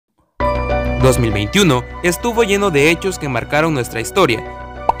2021 estuvo lleno de hechos que marcaron nuestra historia.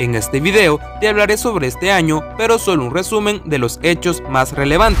 En este video te hablaré sobre este año, pero solo un resumen de los hechos más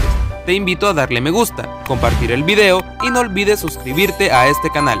relevantes. Te invito a darle me gusta, compartir el video y no olvides suscribirte a este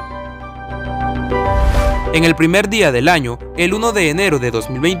canal. En el primer día del año, el 1 de enero de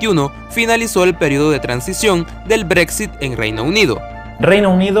 2021, finalizó el periodo de transición del Brexit en Reino Unido.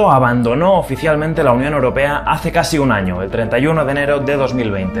 Reino Unido abandonó oficialmente la Unión Europea hace casi un año, el 31 de enero de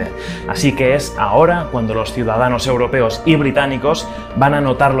 2020. Así que es ahora cuando los ciudadanos europeos y británicos van a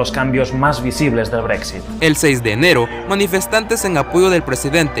notar los cambios más visibles del Brexit. El 6 de enero, manifestantes en apoyo del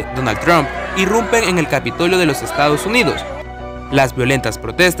presidente Donald Trump irrumpen en el Capitolio de los Estados Unidos. Las violentas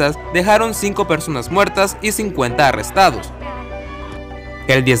protestas dejaron 5 personas muertas y 50 arrestados.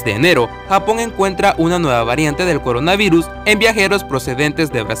 El 10 de enero, Japón encuentra una nueva variante del coronavirus en viajeros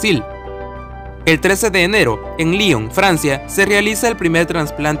procedentes de Brasil. El 13 de enero, en Lyon, Francia, se realiza el primer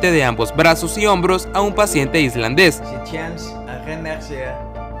trasplante de ambos brazos y hombros a un paciente islandés.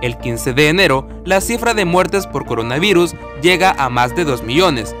 El 15 de enero, la cifra de muertes por coronavirus llega a más de 2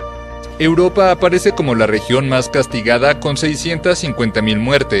 millones. Europa aparece como la región más castigada con 650.000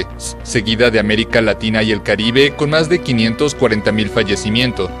 muertes, seguida de América Latina y el Caribe con más de 540.000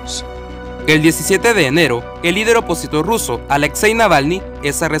 fallecimientos. El 17 de enero, el líder opositor ruso, Alexei Navalny,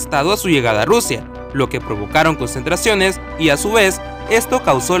 es arrestado a su llegada a Rusia, lo que provocaron concentraciones y a su vez, esto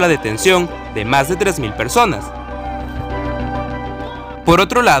causó la detención de más de 3.000 personas. Por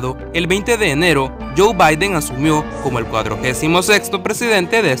otro lado, el 20 de enero, Joe Biden asumió como el 46º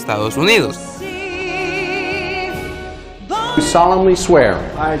presidente de Estados Unidos.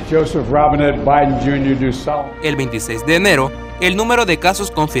 El 26 de enero, el número de casos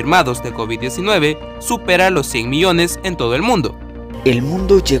confirmados de COVID-19 supera los 100 millones en todo el mundo. El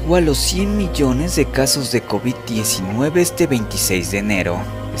mundo llegó a los 100 millones de casos de COVID-19 este 26 de enero.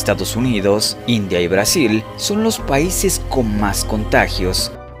 Estados Unidos, India y Brasil son los países con más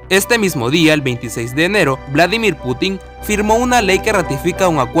contagios. Este mismo día, el 26 de enero, Vladimir Putin firmó una ley que ratifica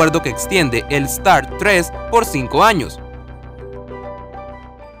un acuerdo que extiende el START 3 por 5 años.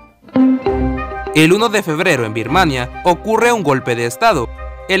 El 1 de febrero en Birmania ocurre un golpe de estado.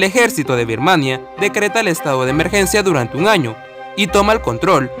 El ejército de Birmania decreta el estado de emergencia durante un año y toma el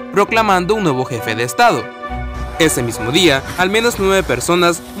control, proclamando un nuevo jefe de estado. Ese mismo día, al menos 9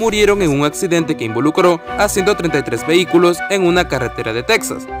 personas murieron en un accidente que involucró a 133 vehículos en una carretera de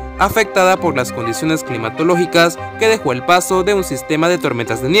Texas, afectada por las condiciones climatológicas que dejó el paso de un sistema de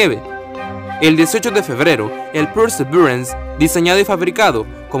tormentas de nieve. El 18 de febrero, el Perseverance, diseñado y fabricado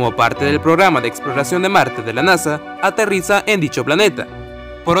como parte del programa de exploración de Marte de la NASA, aterriza en dicho planeta.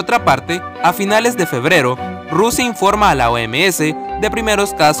 Por otra parte, a finales de febrero, Rusia informa a la OMS de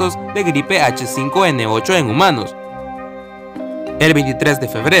primeros casos de gripe H5N8 en humanos. El 23 de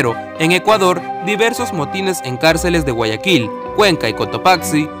febrero, en Ecuador, diversos motines en cárceles de Guayaquil, Cuenca y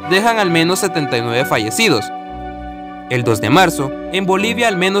Cotopaxi dejan al menos 79 fallecidos. El 2 de marzo, en Bolivia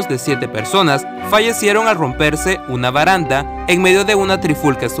al menos de 7 personas fallecieron al romperse una baranda en medio de una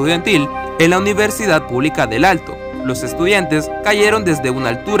trifulca estudiantil en la Universidad Pública del Alto. Los estudiantes cayeron desde una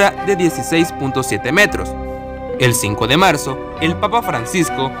altura de 16.7 metros. El 5 de marzo, el Papa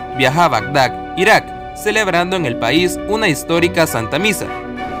Francisco viaja a Bagdad, Irak, celebrando en el país una histórica Santa Misa.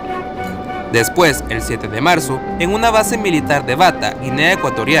 Después, el 7 de marzo, en una base militar de Bata, Guinea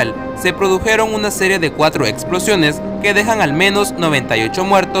Ecuatorial, se produjeron una serie de 4 explosiones que dejan al menos 98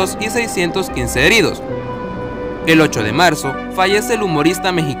 muertos y 615 heridos. El 8 de marzo, fallece el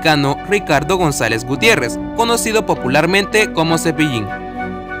humorista mexicano Ricardo González Gutiérrez, conocido popularmente como Cepillín.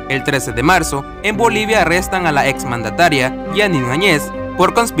 El 13 de marzo, en Bolivia arrestan a la exmandataria Yanine Áñez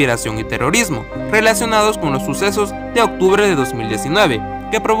por conspiración y terrorismo, relacionados con los sucesos de octubre de 2019,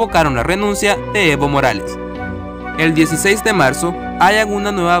 que provocaron la renuncia de Evo Morales. El 16 de marzo, hallan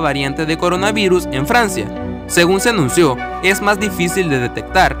una nueva variante de coronavirus en Francia. Según se anunció, es más difícil de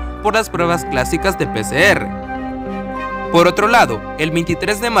detectar por las pruebas clásicas de PCR. Por otro lado, el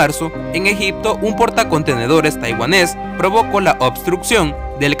 23 de marzo, en Egipto, un portacontenedores taiwanés provocó la obstrucción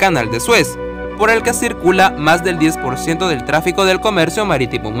del canal de Suez, por el que circula más del 10% del tráfico del comercio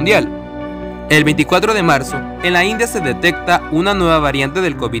marítimo mundial. El 24 de marzo, en la India se detecta una nueva variante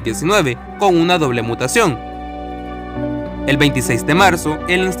del COVID-19 con una doble mutación. El 26 de marzo,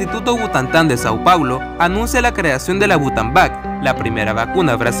 el Instituto Butantan de Sao Paulo anuncia la creación de la Butanvac, la primera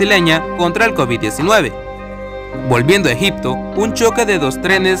vacuna brasileña contra el COVID-19. Volviendo a Egipto, un choque de 2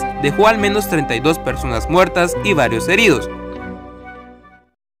 trenes dejó al menos 32 personas muertas y varios heridos.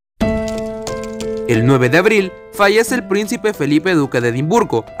 El 9 de abril fallece el príncipe Felipe Duque de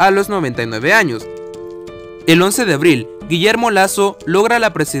Edimburgo a los 99 años. El 11 de abril, Guillermo Lasso logra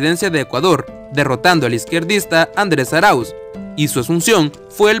la presidencia de Ecuador, derrotando al izquierdista Andrés Arauz, y su asunción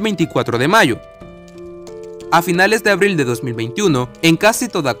fue el 24 de mayo. A finales de abril de 2021, en casi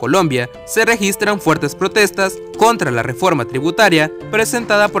toda Colombia, se registran fuertes protestas contra la reforma tributaria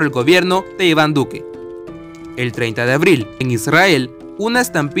presentada por el gobierno de Iván Duque. El 30 de abril, en Israel, una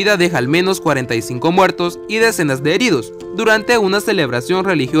estampida deja al menos 45 muertos y decenas de heridos durante una celebración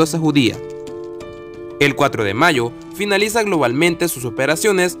religiosa judía. El 4 de mayo, finaliza globalmente sus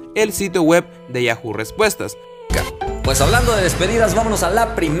operaciones el sitio web de Yahoo Respuestas. Pues hablando de despedidas, vámonos a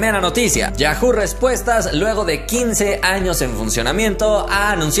la primera noticia. Yahoo Respuestas, luego de 15 años en funcionamiento,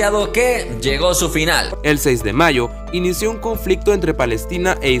 ha anunciado que llegó su final. El 6 de mayo, inició un conflicto entre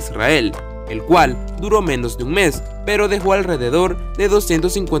Palestina e Israel, el cual duró menos de un mes, pero dejó alrededor de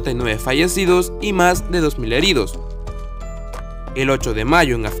 259 fallecidos y más de 2.000 heridos. El 8 de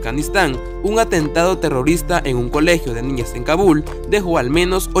mayo, en Afganistán, un atentado terrorista en un colegio de niñas en Kabul dejó al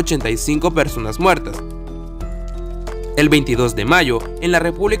menos 85 personas muertas. El 22 de mayo, en la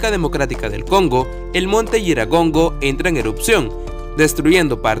República Democrática del Congo, el monte Nyiragongo entra en erupción,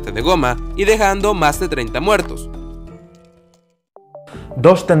 destruyendo parte de Goma y dejando más de 30 muertos.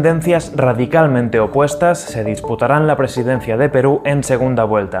 Dos tendencias radicalmente opuestas se disputarán la presidencia de Perú en segunda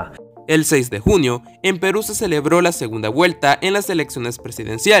vuelta. El 6 de junio, en Perú se celebró la segunda vuelta en las elecciones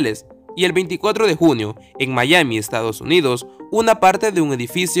presidenciales, y el 24 de junio, en Miami, Estados Unidos, una parte de un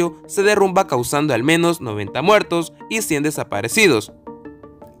edificio se derrumba causando al menos 90 muertos y 100 desaparecidos.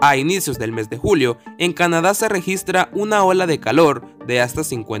 A inicios del mes de julio, en Canadá se registra una ola de calor de hasta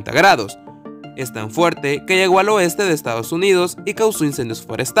 50 grados. Es tan fuerte que llegó al oeste de Estados Unidos y causó incendios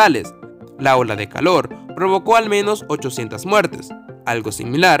forestales. La ola de calor provocó al menos 800 muertes. Algo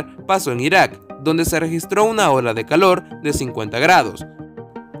similar pasó en Irak, donde se registró una ola de calor de 50 grados.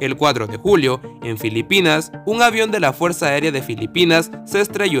 El 4 de julio, en Filipinas, un avión de la Fuerza Aérea de Filipinas se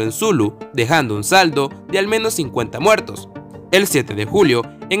estrelló en Sulu, dejando un saldo de al menos 50 muertos. El 7 de julio,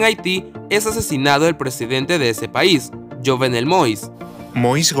 en Haití, es asesinado el presidente de ese país, Jovenel Moïse.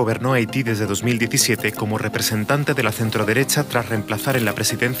 Moïse gobernó Haití desde 2017 como representante de la centroderecha tras reemplazar en la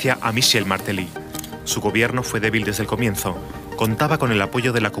presidencia a Michel Martelly. Su gobierno fue débil desde el comienzo. Contaba con el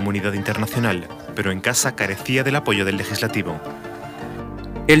apoyo de la comunidad internacional, pero en casa carecía del apoyo del legislativo.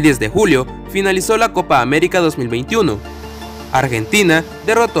 El 10 de julio finalizó la Copa América 2021. Argentina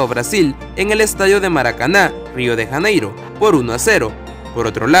derrotó a Brasil en el estadio de Maracaná, Río de Janeiro, por 1-0. Por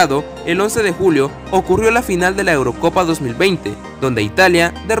otro lado, el 11 de julio ocurrió la final de la Eurocopa 2020, donde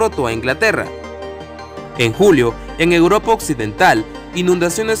Italia derrotó a Inglaterra. En julio, en Europa Occidental,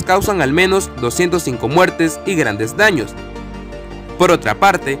 inundaciones causan al menos 205 muertes y grandes daños. Por otra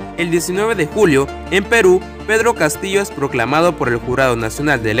parte, el 19 de julio, en Perú, Pedro Castillo es proclamado por el Jurado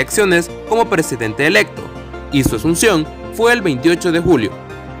Nacional de Elecciones como presidente electo, y su asunción fue el 28 de julio.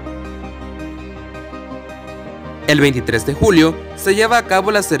 El 23 de julio se lleva a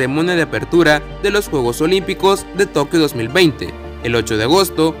cabo la ceremonia de apertura de los Juegos Olímpicos de Tokio 2020. El 8 de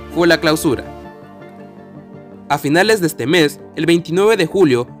agosto fue la clausura. A finales de este mes, el 29 de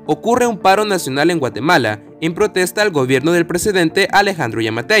julio, ocurre un paro nacional en Guatemala en protesta al gobierno del presidente Alejandro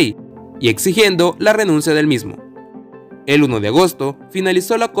Yamatei y exigiendo la renuncia del mismo. El 1 de agosto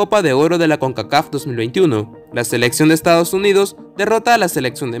finalizó la Copa de Oro de la CONCACAF 2021. La selección de Estados Unidos derrota a la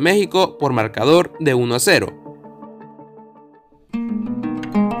selección de México por marcador de 1-0.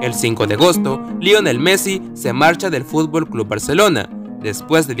 El 5 de agosto, Lionel Messi se marcha del FC Barcelona,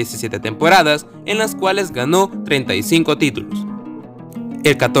 después de 17 temporadas en las cuales ganó 35 títulos.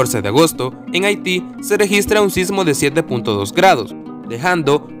 El 14 de agosto, en Haití, se registra un sismo de 7.2 grados,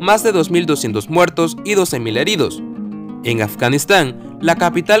 dejando más de 2.200 muertos y 12.000 heridos. En Afganistán, la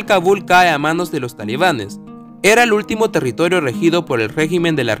capital Kabul cae a manos de los talibanes. Era el último territorio regido por el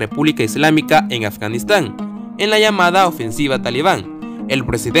régimen de la República Islámica en Afganistán, en la llamada ofensiva talibán. El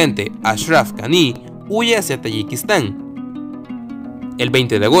presidente Ashraf Ghani huye hacia Tayikistán. El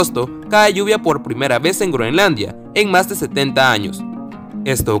 20 de agosto, cae lluvia por primera vez en Groenlandia, en más de 70 años.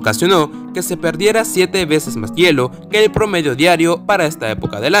 Esto ocasionó que se perdiera 7 veces más hielo que el promedio diario para esta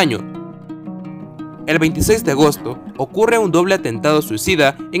época del año. El 26 de agosto, ocurre un doble atentado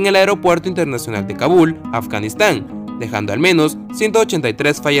suicida en el aeropuerto internacional de Kabul, Afganistán, dejando al menos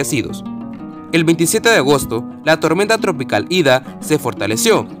 183 fallecidos. El 27 de agosto, la tormenta tropical Ida se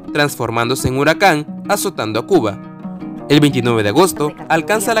fortaleció, transformándose en huracán, azotando a Cuba. El 29 de agosto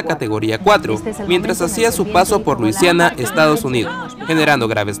alcanza la categoría 4, mientras hacía su paso por Luisiana, Estados Unidos, generando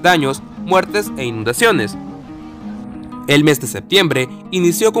graves daños, muertes e inundaciones. El mes de septiembre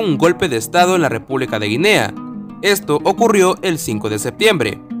inició con un golpe de estado en la República de Guinea. Esto ocurrió el 5 de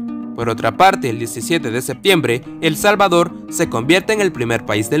septiembre. Por otra parte, el 17 de septiembre, El Salvador se convierte en el primer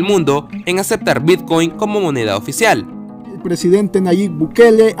país del mundo en aceptar Bitcoin como moneda oficial. El presidente Nayib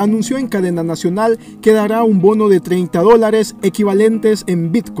Bukele anunció en cadena nacional que dará un bono de $30 equivalentes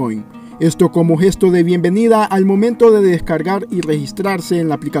en Bitcoin. Esto como gesto de bienvenida al momento de descargar y registrarse en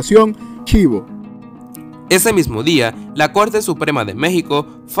la aplicación Chivo. Ese mismo día, la Corte Suprema de México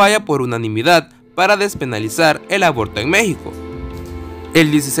falla por unanimidad para despenalizar el aborto en México. El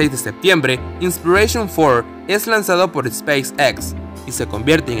 16 de septiembre, Inspiration 4 es lanzado por SpaceX y se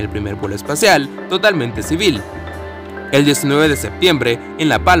convierte en el primer vuelo espacial totalmente civil. El 19 de septiembre, en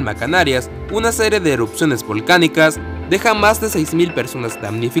La Palma, Canarias, una serie de erupciones volcánicas deja más de 6.000 personas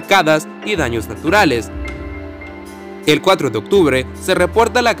damnificadas y daños naturales. El 4 de octubre se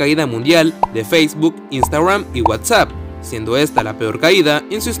reporta la caída mundial de Facebook, Instagram y WhatsApp, siendo esta la peor caída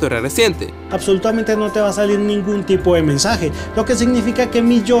en su historia reciente. Absolutamente no te va a salir ningún tipo de mensaje, lo que significa que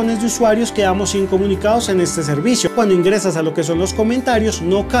millones de usuarios quedamos incomunicados en este servicio. Cuando ingresas a lo que son los comentarios,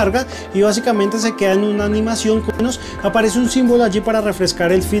 no carga y básicamente se queda en una animación. Aparece un símbolo allí para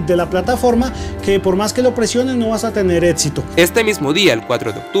refrescar el feed de la plataforma, que por más que lo presiones no vas a tener éxito. Este mismo día, el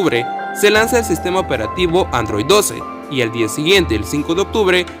 4 de octubre, se lanza el sistema operativo Android 12 y el día siguiente, el 5 de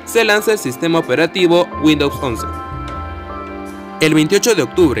octubre, se lanza el sistema operativo Windows 11. El 28 de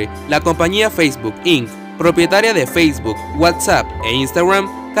octubre, la compañía Facebook Inc., propietaria de Facebook, WhatsApp e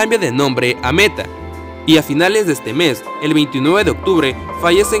Instagram, cambia de nombre a Meta. Y a finales de este mes, el 29 de octubre,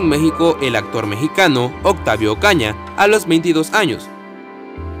 fallece en México el actor mexicano Octavio Ocaña, a los 22 años.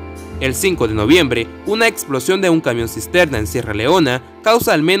 El 5 de noviembre, una explosión de un camión cisterna en Sierra Leona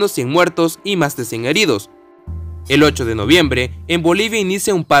causa al menos 100 muertos y más de 100 heridos. El 8 de noviembre, en Bolivia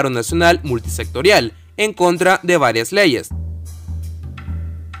inicia un paro nacional multisectorial en contra de varias leyes.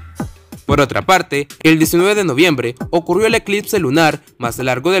 Por otra parte, el 19 de noviembre ocurrió el eclipse lunar más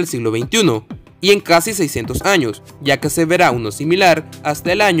largo del siglo XXI y en casi 600 años, ya que se verá uno similar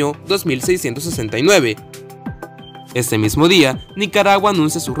hasta el año 2669. Ese mismo día, Nicaragua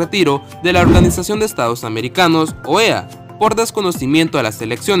anuncia su retiro de la Organización de Estados Americanos, OEA, por desconocimiento a las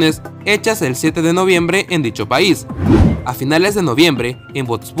elecciones hechas el 7 de noviembre en dicho país. A finales de noviembre, en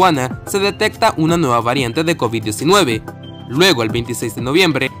Botswana se detecta una nueva variante de COVID-19. Luego, el 26 de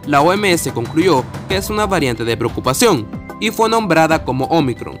noviembre, la OMS concluyó que es una variante de preocupación y fue nombrada como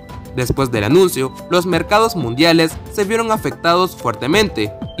Omicron. Después del anuncio, los mercados mundiales se vieron afectados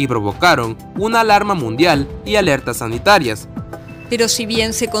fuertemente y provocaron una alarma mundial y alertas sanitarias. Pero si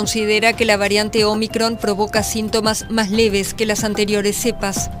bien se considera que la variante Omicron provoca síntomas más leves que las anteriores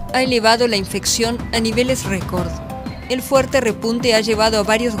cepas, ha elevado la infección a niveles récord. El fuerte repunte ha llevado a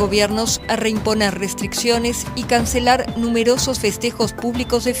varios gobiernos a reimponer restricciones y cancelar numerosos festejos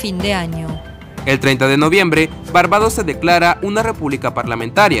públicos de fin de año. El 30 de noviembre, Barbados se declara una república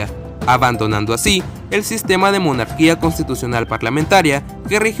parlamentaria, abandonando así el sistema de monarquía constitucional parlamentaria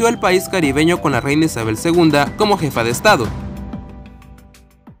que rigió al país caribeño con la reina Isabel II como jefa de Estado.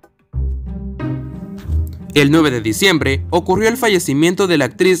 El 9 de diciembre ocurrió el fallecimiento de la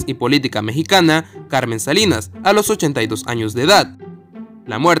actriz y política mexicana Carmen Salinas a los 82 años de edad.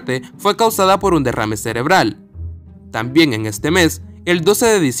 La muerte fue causada por un derrame cerebral. También en este mes, el 12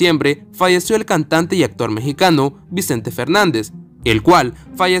 de diciembre, falleció el cantante y actor mexicano Vicente Fernández, el cual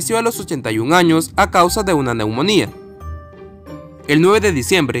falleció a los 81 años a causa de una neumonía. El 9 de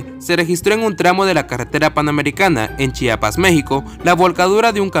diciembre se registró en un tramo de la carretera panamericana en Chiapas, México, la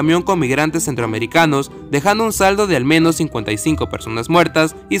volcadura de un camión con migrantes centroamericanos, dejando un saldo de al menos 55 personas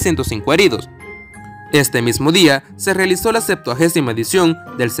muertas y 105 heridos. Este mismo día se realizó la 70ª edición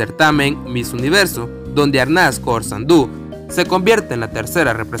del certamen Miss Universo, donde Arnaz Kaur Sandhu se convierte en la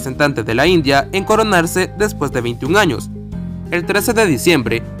tercera representante de la India en coronarse después de 21 años. El 13 de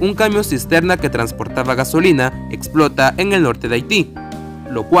diciembre, un camión cisterna que transportaba gasolina explota en el norte de Haití,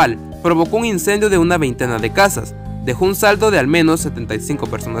 lo cual provocó un incendio de una veintena de casas, dejó un saldo de al menos 75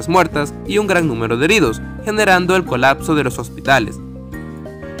 personas muertas y un gran número de heridos, generando el colapso de los hospitales.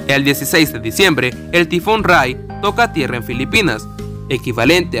 El 16 de diciembre, el tifón Rai toca tierra en Filipinas,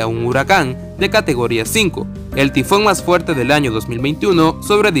 equivalente a un huracán de categoría 5, el tifón más fuerte del año 2021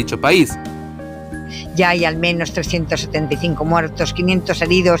 sobre dicho país. Ya hay al menos 375 muertos, 500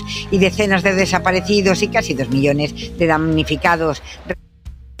 heridos y decenas de desaparecidos y casi 2 millones de damnificados.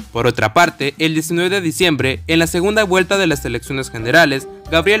 Por otra parte, el 19 de diciembre, en la segunda vuelta de las elecciones generales,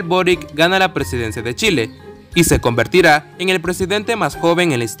 Gabriel Boric gana la presidencia de Chile y se convertirá en el presidente más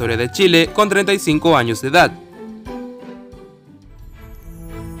joven en la historia de Chile con 35 años de edad.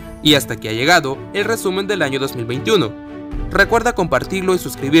 Y hasta aquí ha llegado el resumen del año 2021. Recuerda compartirlo y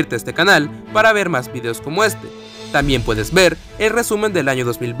suscribirte a este canal para ver más videos como este. También puedes ver el resumen del año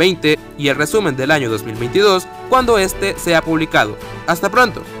 2020 y el resumen del año 2022 cuando este sea publicado. ¡Hasta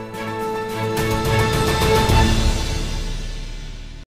pronto!